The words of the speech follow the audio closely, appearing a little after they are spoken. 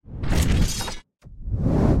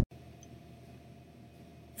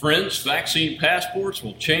Friends, vaccine passports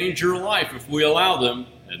will change your life if we allow them,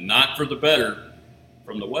 and not for the better.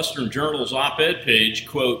 From the Western Journal's op-ed page,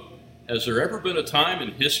 quote, "Has there ever been a time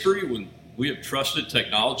in history when we have trusted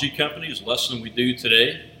technology companies less than we do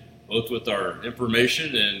today, both with our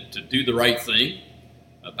information and to do the right thing?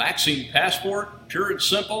 A vaccine passport, pure and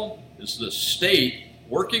simple, is the state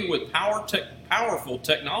working with powerful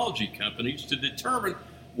technology companies to determine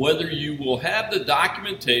whether you will have the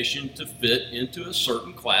documentation to fit into a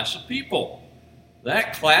certain class of people.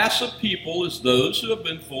 That class of people is those who have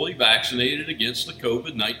been fully vaccinated against the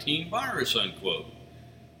COVID-19 virus," unquote.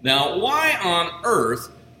 Now, why on earth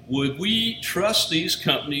would we trust these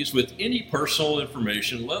companies with any personal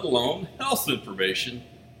information, let alone health information,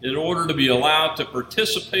 in order to be allowed to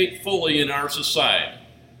participate fully in our society?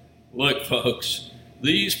 Look, folks,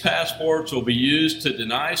 these passports will be used to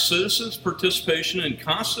deny citizens participation in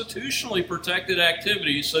constitutionally protected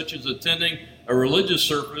activities such as attending a religious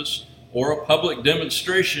service or a public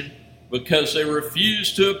demonstration because they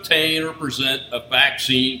refuse to obtain or present a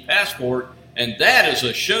vaccine passport, and that is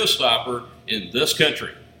a showstopper in this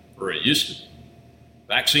country, or it used to be.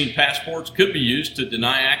 Vaccine passports could be used to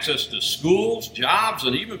deny access to schools, jobs,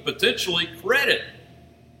 and even potentially credit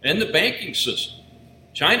and the banking system.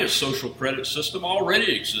 China's social credit system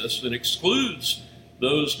already exists and excludes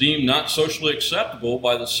those deemed not socially acceptable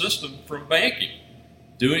by the system from banking,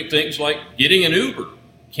 doing things like getting an Uber,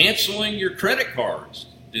 canceling your credit cards,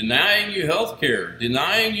 denying you health care,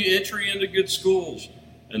 denying you entry into good schools,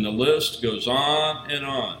 and the list goes on and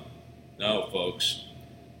on. No, folks,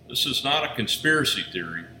 this is not a conspiracy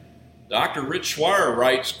theory. Dr. Rich Schweier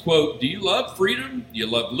writes, quote, "Do you love freedom? Do you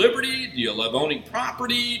love liberty? Do you love owning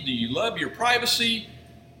property? Do you love your privacy?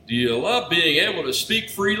 Do you love being able to speak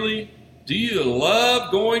freely? Do you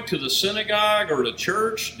love going to the synagogue or to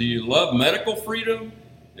church? Do you love medical freedom?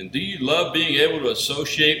 And do you love being able to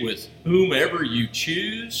associate with whomever you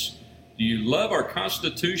choose? Do you love our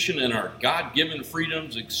Constitution and our God-given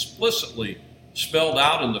freedoms explicitly spelled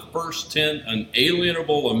out in the first 10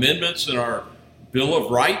 unalienable amendments in our Bill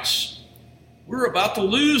of Rights? We're about to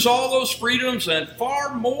lose all those freedoms and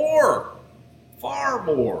far more. Far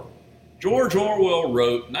more." George Orwell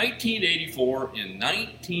wrote 1984 in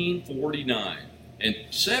 1949, and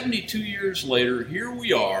 72 years later, here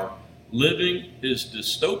we are, living his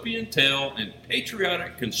dystopian tale, and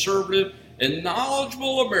patriotic, conservative, and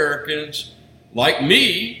knowledgeable Americans like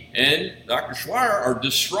me and Dr. Schweier are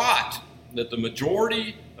distraught that the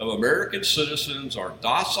majority of American citizens are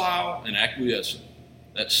docile and acquiescent.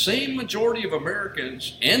 That same majority of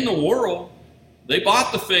Americans and the world, they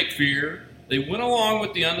bought the fake fear. They went along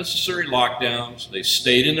with the unnecessary lockdowns. They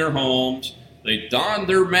stayed in their homes. They donned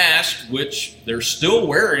their masks, which they're still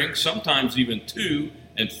wearing, sometimes even two,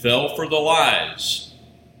 and fell for the lies,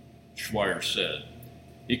 Schweier said.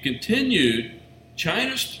 He continued,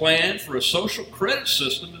 "China's plan for a social credit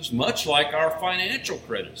system is much like our financial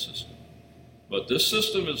credit system. But this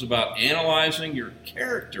system is about analyzing your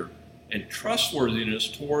character and trustworthiness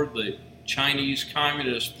toward the Chinese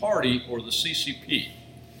Communist Party, or the CCP.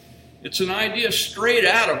 It's an idea straight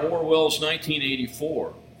out of Orwell's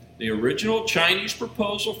 1984. The original Chinese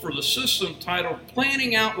proposal for the system, titled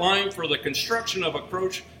Planning Outline for the Construction of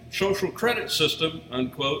a Social Credit System,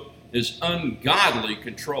 unquote, is ungodly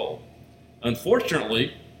control.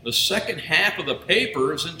 Unfortunately, the second half of the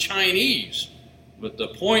paper is in Chinese, with the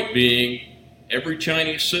point being every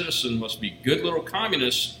Chinese citizen must be good little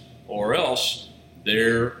communists, or else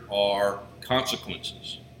there are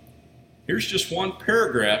consequences. Here's just one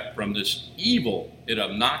paragraph from this evil and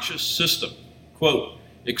obnoxious system. Quote,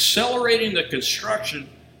 "Accelerating the construction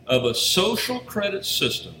of a social credit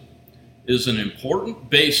system is an important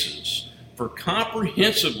basis for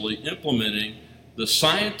comprehensively implementing the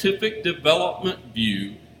scientific development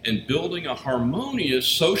view and building a harmonious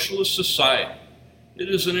socialist society. It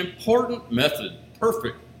is an important method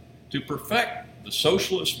perfect to perfect the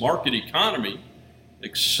socialist market economy,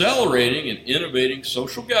 accelerating and innovating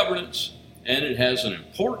social governance, and it has an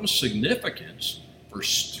important significance for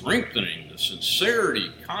strengthening the sincerity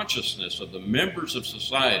consciousness of the members of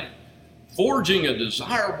society, forging a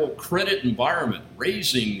desirable credit environment,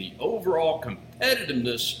 raising the overall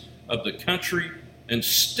competitiveness of the country, and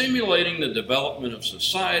stimulating the development of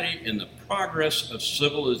society and the progress of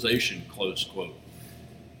civilization," close quote.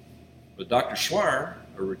 But Dr. Schweier,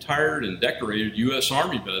 a retired and decorated U.S.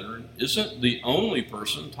 Army veteran, isn't the only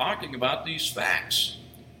person talking about these facts.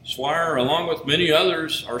 Schweier, along with many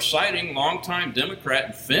others, are citing longtime Democrat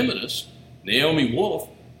and feminist Naomi Wolf,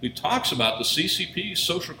 who talks about the CCP's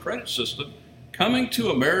social credit system coming to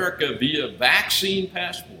America via vaccine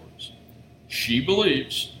passports. She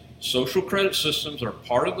believes Social credit systems are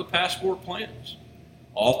part of the passport plans.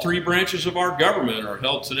 All three branches of our government are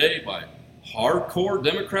held today by hardcore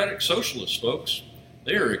democratic socialist folks.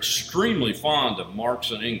 They are extremely fond of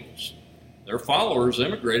Marx and Engels. Their followers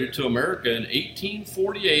immigrated to America in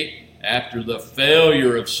 1848 after the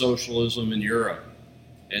failure of socialism in Europe,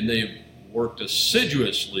 and they've worked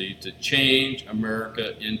assiduously to change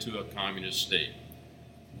America into a communist state.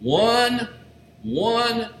 One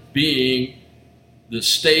being the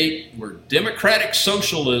state where democratic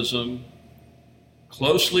socialism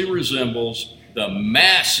closely resembles the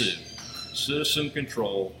massive citizen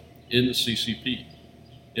control in the CCP.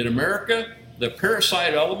 In America, the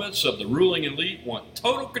parasite elements of the ruling elite want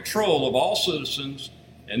total control of all citizens,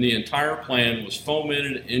 and the entire plan was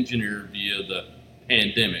fomented and engineered via the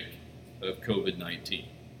pandemic of COVID-19.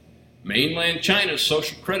 Mainland China's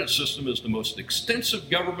social credit system is the most extensive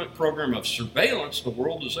government program of surveillance the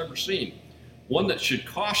world has ever seen, one that should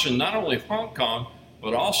caution not only Hong Kong,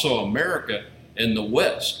 but also America and the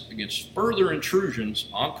West against further intrusions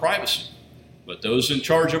on privacy. But those in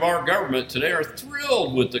charge of our government today are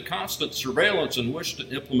thrilled with the constant surveillance and wish to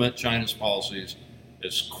implement China's policies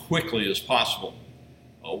as quickly as possible.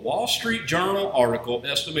 A Wall Street Journal article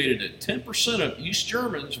estimated that 10% of East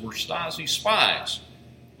Germans were Stasi spies,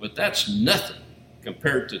 but that's nothing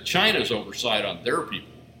compared to China's oversight on their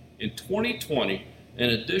people. In 2020,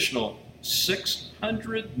 an additional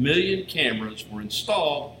 600 million cameras were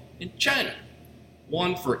installed in China,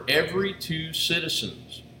 one for every 2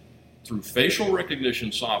 citizens. Through facial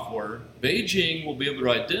recognition software, Beijing will be able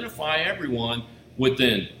to identify everyone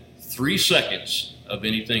within 3 seconds of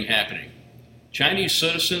anything happening. Chinese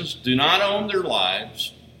citizens do not own their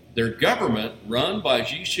lives. Their government, run by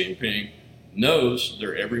Xi Jinping, knows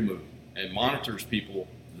their every move and monitors people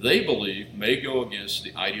they believe may go against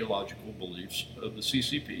the ideological beliefs of the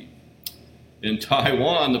CCP. In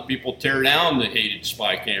Taiwan, the people tear down the hated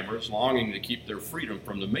spy cameras, longing to keep their freedom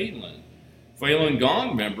from the mainland. Falun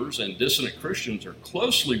Gong members and dissident Christians are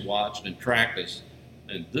closely watched and tracked,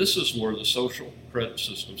 and this is where the social credit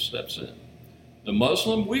system steps in. The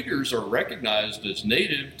Muslim Uyghurs are recognized as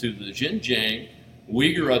native to the Xinjiang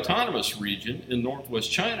Uyghur Autonomous Region in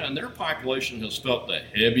northwest China, and their population has felt the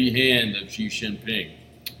heavy hand of Xi Jinping.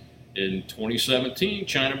 In 2017,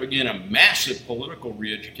 China began a massive political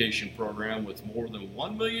re-education program with more than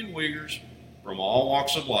 1 million Uyghurs from all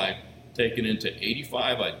walks of life taken into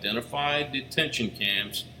 85 identified detention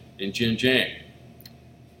camps in Xinjiang.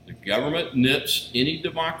 The government nips any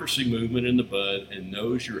democracy movement in the bud and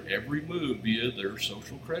knows your every move via their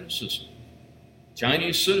social credit system.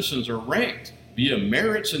 Chinese citizens are ranked via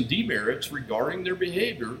merits and demerits regarding their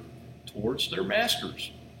behavior towards their masters.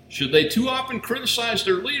 Should they too often criticize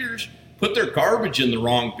their leaders, put their garbage in the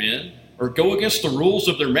wrong bin, or go against the rules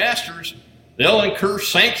of their masters, they'll incur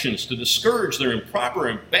sanctions to discourage their improper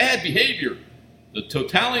and bad behavior. The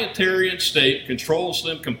totalitarian state controls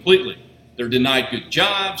them completely. They're denied good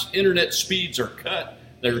jobs, internet speeds are cut,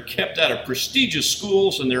 they're kept out of prestigious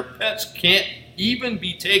schools, and their pets can't even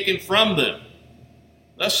be taken from them.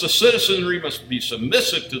 Thus, the citizenry must be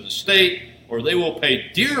submissive to the state, or they will pay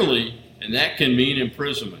dearly, and that can mean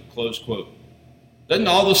imprisonment, close quote. Doesn't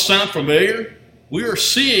all this sound familiar? We are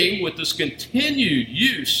seeing, with this continued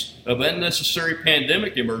use of unnecessary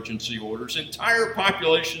pandemic emergency orders, entire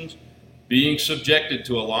populations being subjected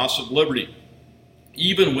to a loss of liberty,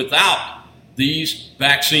 even without these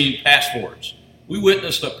vaccine passports. We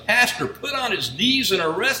witnessed a pastor put on his knees and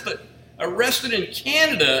arrested in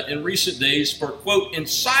Canada in recent days for, quote,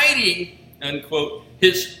 inciting, unquote,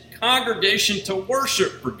 his congregation to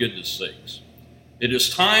worship, for goodness sakes. It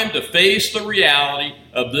is time to face the reality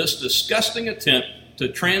of this disgusting attempt to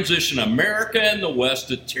transition America and the West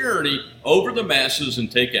to tyranny over the masses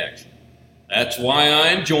and take action. That's why I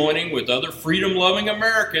am joining with other freedom-loving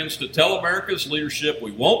Americans to tell America's leadership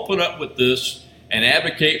we won't put up with this and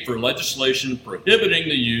advocate for legislation prohibiting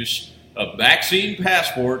the use of vaccine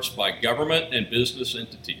passports by government and business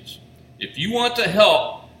entities. If you want to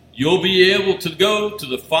help, you'll be able to go to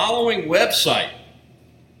the following website,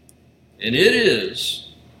 and it is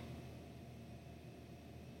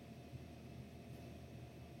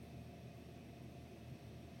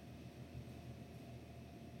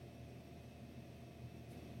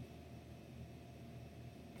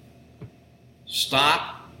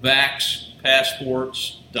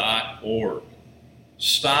stopvaxpassports.org.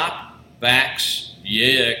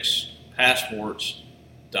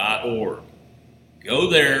 Stopvaxpassports.org.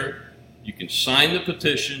 Go there, you can sign the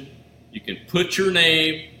petition, you can put your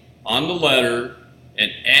name on the letter,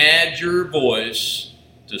 and add your voice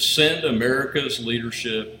to send America's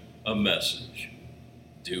leadership a message.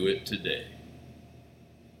 Do it today.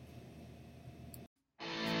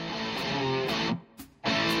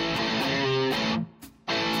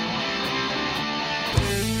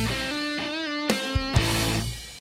 Bye.